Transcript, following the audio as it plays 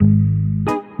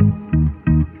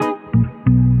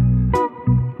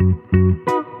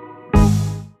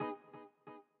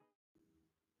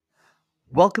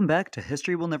Welcome back to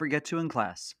History We'll Never Get to in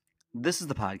Class. This is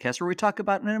the podcast where we talk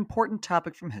about an important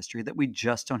topic from history that we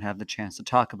just don't have the chance to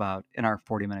talk about in our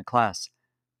 40-minute class.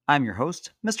 I'm your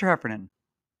host, Mr. Heffernan.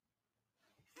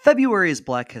 February is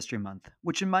Black History Month,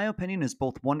 which in my opinion is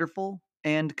both wonderful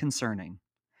and concerning.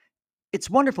 It's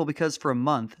wonderful because for a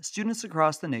month, students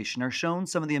across the nation are shown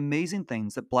some of the amazing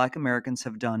things that Black Americans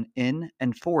have done in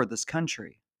and for this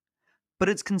country. But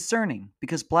it's concerning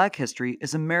because Black history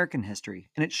is American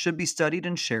history and it should be studied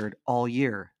and shared all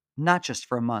year, not just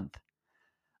for a month.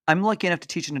 I'm lucky enough to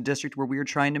teach in a district where we are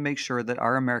trying to make sure that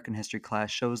our American history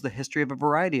class shows the history of a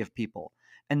variety of people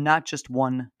and not just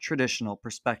one traditional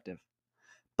perspective.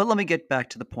 But let me get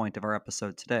back to the point of our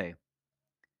episode today.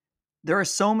 There are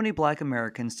so many Black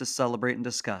Americans to celebrate and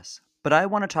discuss, but I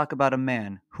want to talk about a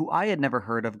man who I had never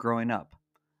heard of growing up,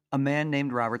 a man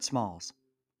named Robert Smalls.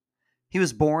 He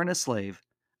was born a slave,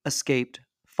 escaped,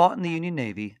 fought in the Union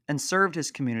Navy, and served his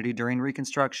community during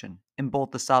Reconstruction in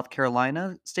both the South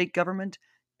Carolina state government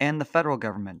and the federal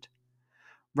government.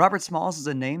 Robert Smalls is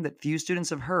a name that few students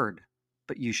have heard,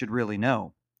 but you should really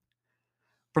know.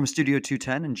 From Studio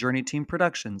 210 and Journey Team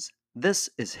Productions, this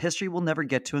is History We'll Never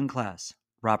Get to in Class,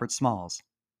 Robert Smalls.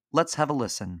 Let's have a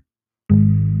listen.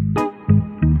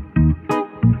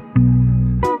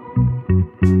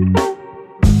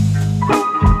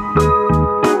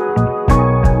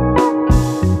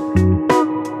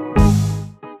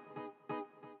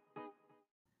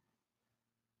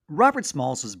 Robert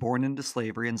Smalls was born into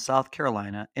slavery in South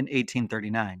Carolina in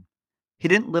 1839. He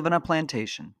didn't live on a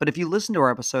plantation, but if you listen to our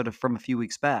episode from a few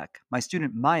weeks back, my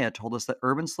student Maya told us that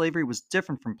urban slavery was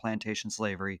different from plantation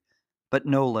slavery, but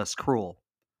no less cruel.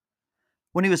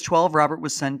 When he was 12, Robert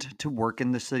was sent to work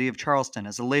in the city of Charleston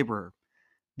as a laborer.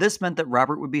 This meant that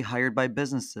Robert would be hired by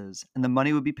businesses, and the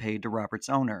money would be paid to Robert's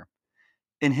owner.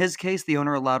 In his case, the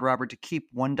owner allowed Robert to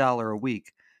keep $1 a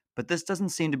week, but this doesn't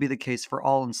seem to be the case for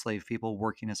all enslaved people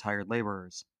working as hired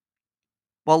laborers.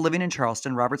 While living in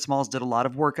Charleston, Robert Smalls did a lot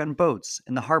of work on boats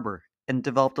in the harbor and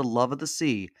developed a love of the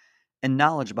sea and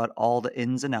knowledge about all the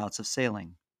ins and outs of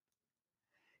sailing.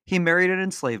 He married an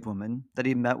enslaved woman that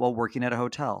he met while working at a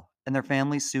hotel, and their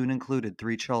family soon included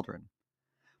 3 children.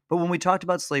 But when we talked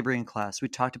about slavery in class, we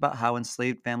talked about how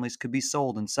enslaved families could be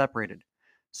sold and separated.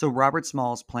 So Robert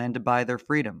Smalls planned to buy their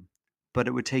freedom, but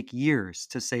it would take years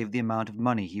to save the amount of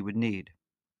money he would need.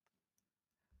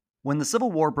 When the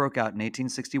Civil War broke out in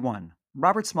 1861,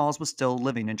 Robert Smalls was still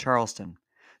living in Charleston,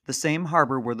 the same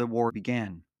harbor where the war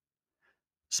began.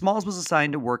 Smalls was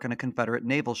assigned to work on a Confederate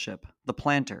naval ship, the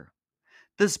Planter.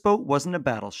 This boat wasn't a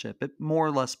battleship, it more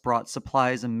or less brought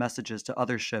supplies and messages to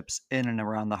other ships in and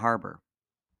around the harbor.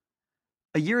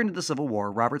 A year into the Civil War,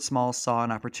 Robert Smalls saw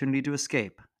an opportunity to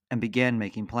escape and began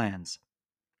making plans.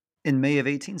 In May of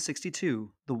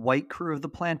 1862, the white crew of the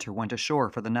Planter went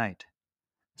ashore for the night.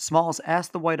 Smalls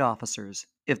asked the white officers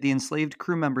if the enslaved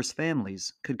crew members'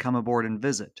 families could come aboard and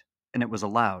visit, and it was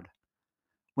allowed.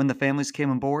 When the families came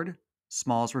aboard,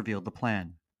 Smalls revealed the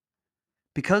plan.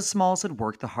 Because Smalls had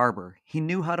worked the harbor, he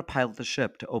knew how to pilot the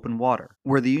ship to open water,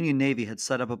 where the Union Navy had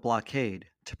set up a blockade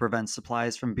to prevent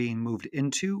supplies from being moved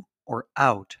into or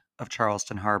out of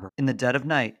Charleston Harbor. In the dead of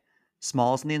night,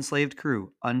 Smalls and the enslaved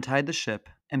crew untied the ship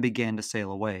and began to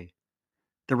sail away.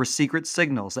 There were secret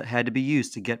signals that had to be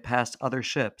used to get past other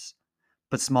ships,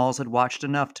 but Smalls had watched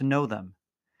enough to know them.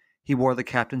 He wore the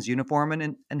captain's uniform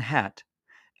and hat,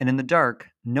 and in the dark,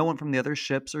 no one from the other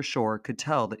ships or shore could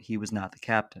tell that he was not the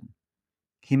captain.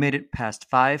 He made it past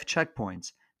 5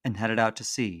 checkpoints and headed out to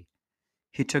sea.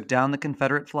 He took down the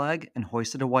Confederate flag and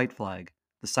hoisted a white flag,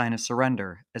 the sign of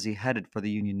surrender, as he headed for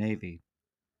the Union Navy.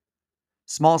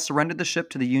 Smalls surrendered the ship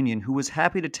to the Union, who was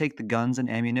happy to take the guns and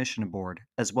ammunition aboard,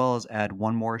 as well as add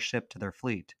one more ship to their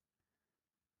fleet.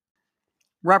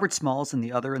 Robert Smalls and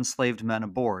the other enslaved men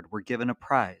aboard were given a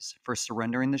prize for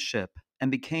surrendering the ship and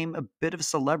became a bit of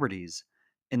celebrities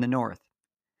in the North.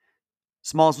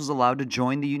 Smalls was allowed to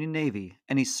join the Union Navy,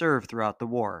 and he served throughout the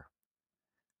war.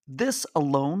 This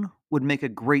alone would make a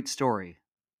great story,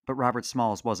 but Robert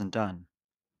Smalls wasn't done.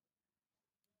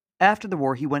 After the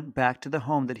war, he went back to the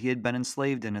home that he had been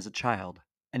enslaved in as a child,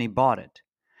 and he bought it.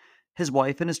 His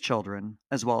wife and his children,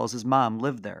 as well as his mom,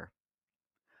 lived there.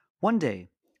 One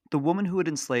day, the woman who had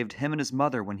enslaved him and his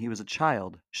mother when he was a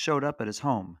child showed up at his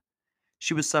home.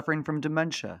 She was suffering from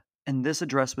dementia, and this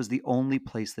address was the only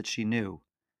place that she knew.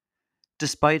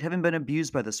 Despite having been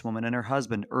abused by this woman and her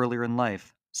husband earlier in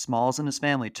life, Smalls and his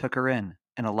family took her in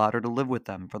and allowed her to live with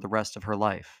them for the rest of her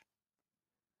life.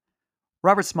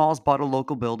 Robert Smalls bought a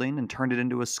local building and turned it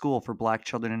into a school for black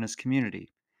children in his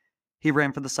community. He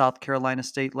ran for the South Carolina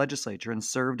state legislature and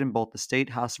served in both the state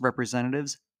House of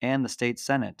Representatives and the state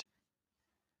Senate.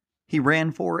 He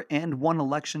ran for and won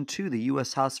election to the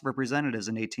U.S. House of Representatives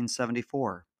in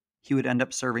 1874. He would end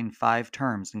up serving 5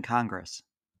 terms in Congress.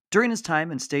 During his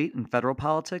time in state and federal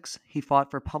politics, he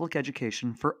fought for public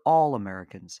education for all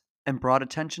Americans and brought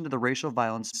attention to the racial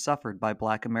violence suffered by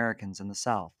Black Americans in the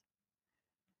South.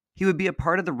 He would be a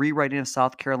part of the rewriting of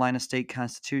South Carolina's state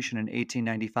constitution in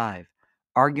 1895,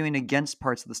 arguing against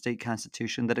parts of the state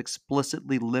constitution that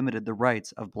explicitly limited the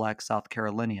rights of Black South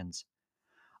Carolinians.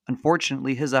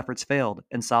 Unfortunately, his efforts failed,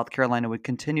 and South Carolina would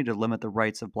continue to limit the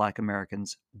rights of Black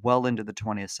Americans well into the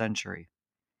 20th century.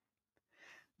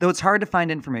 Though it's hard to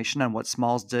find information on what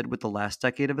Smalls did with the last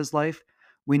decade of his life,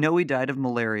 we know he died of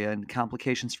malaria and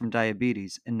complications from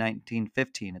diabetes in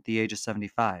 1915 at the age of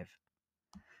 75.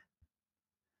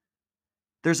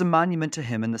 There's a monument to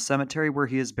him in the cemetery where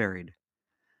he is buried.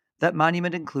 That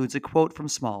monument includes a quote from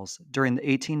Smalls during the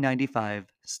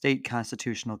 1895 State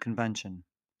Constitutional Convention.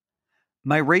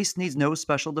 "My race needs no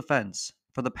special defense,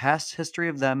 for the past history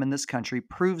of them in this country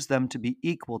proves them to be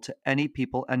equal to any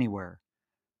people anywhere.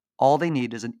 All they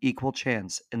need is an equal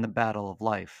chance in the battle of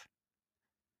life."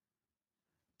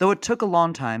 Though it took a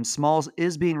long time, Smalls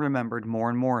is being remembered more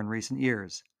and more in recent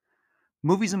years.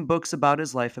 Movies and books about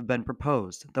his life have been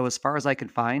proposed, though as far as I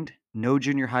could find, no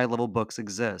junior high level books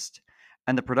exist,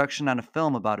 and the production on a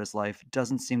film about his life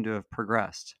doesn't seem to have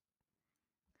progressed.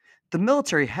 The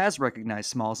military has recognized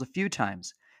Smalls a few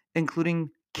times,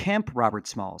 including Camp Robert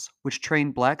Smalls, which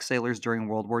trained Black sailors during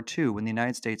World War II when the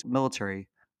United States military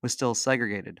was still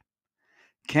segregated.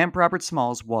 Camp Robert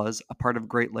Smalls was a part of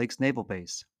Great Lakes Naval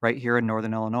Base, right here in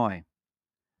northern Illinois.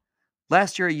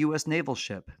 Last year, a U.S. naval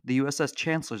ship, the USS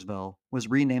Chancellorsville, was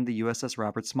renamed the USS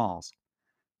Robert Smalls.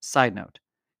 Side note,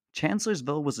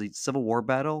 Chancellorsville was a Civil War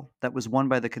battle that was won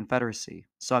by the Confederacy,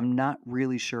 so I'm not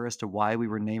really sure as to why we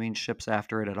were naming ships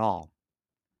after it at all.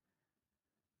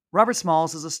 Robert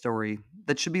Smalls is a story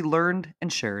that should be learned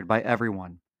and shared by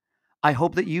everyone. I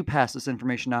hope that you pass this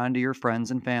information on to your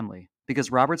friends and family,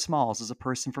 because Robert Smalls is a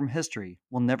person from history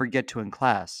we'll never get to in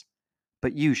class,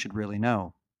 but you should really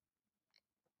know.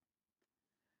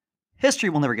 History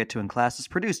We'll Never Get to in Class is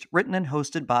produced, written, and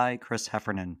hosted by Chris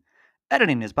Heffernan.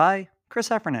 Editing is by Chris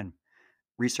Heffernan.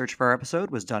 Research for our episode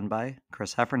was done by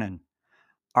Chris Heffernan.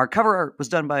 Our cover art was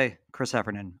done by Chris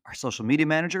Heffernan. Our social media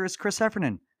manager is Chris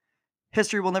Heffernan.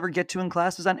 History We'll Never Get to in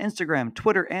Class is on Instagram,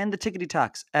 Twitter, and the Tickety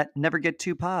Talks at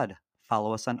NeverGet2Pod.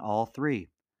 Follow us on all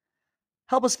 3.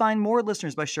 Help us find more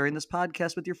listeners by sharing this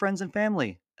podcast with your friends and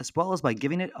family, as well as by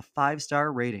giving it a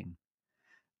 5-star rating.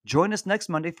 Join us next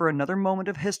Monday for another moment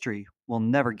of history we'll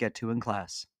never get to in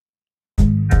class.